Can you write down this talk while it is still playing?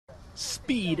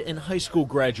Speed and high school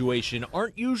graduation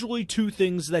aren't usually two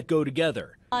things that go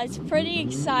together. It's pretty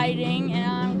exciting, and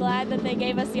I'm glad that they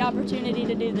gave us the opportunity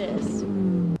to do this.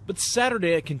 But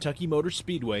Saturday at Kentucky Motor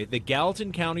Speedway, the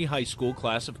Gallatin County High School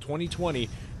class of 2020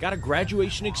 got a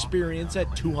graduation experience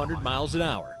at 200 miles an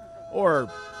hour, or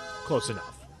close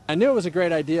enough. I knew it was a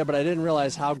great idea, but I didn't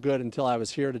realize how good until I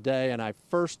was here today, and I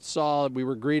first saw we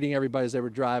were greeting everybody as they were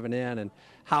driving in and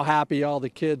how happy all the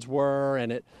kids were,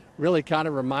 and it really kind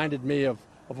of reminded me of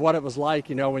what it was like,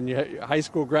 you know, when you high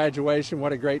school graduation,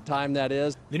 what a great time that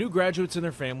is. The new graduates and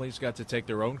their families got to take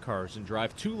their own cars and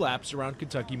drive 2 laps around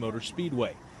Kentucky Motor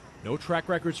Speedway. No track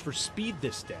records for speed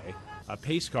this day. A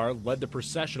pace car led the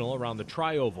processional around the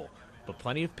tri-oval, but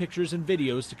plenty of pictures and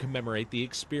videos to commemorate the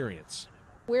experience.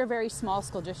 We're a very small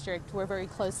school district. We're very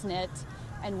close-knit,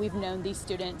 and we've known these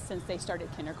students since they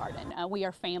started kindergarten. We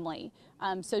are family.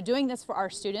 So doing this for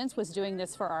our students was doing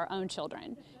this for our own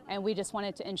children, and we just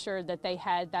wanted to ensure that they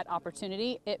had that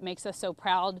opportunity. It makes us so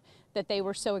proud that they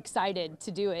were so excited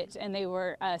to do it, and they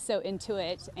were so into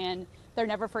it, and they're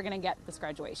never going to get this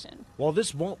graduation. While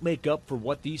this won't make up for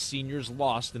what these seniors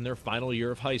lost in their final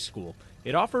year of high school,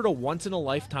 it offered a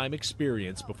once-in-a-lifetime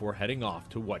experience before heading off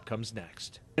to what comes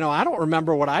next. You know, I don't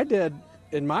remember what I did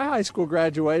in my high school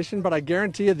graduation, but I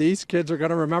guarantee you these kids are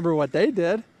going to remember what they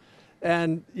did.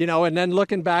 And, you know, and then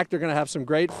looking back, they're going to have some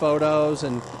great photos,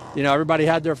 and, you know, everybody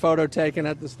had their photo taken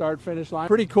at the start-finish line.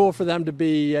 Pretty cool for them to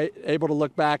be able to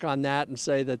look back on that and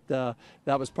say that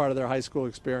that was part of their high school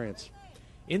experience.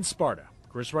 In Sparta,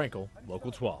 Chris Rankel,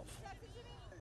 Local 12.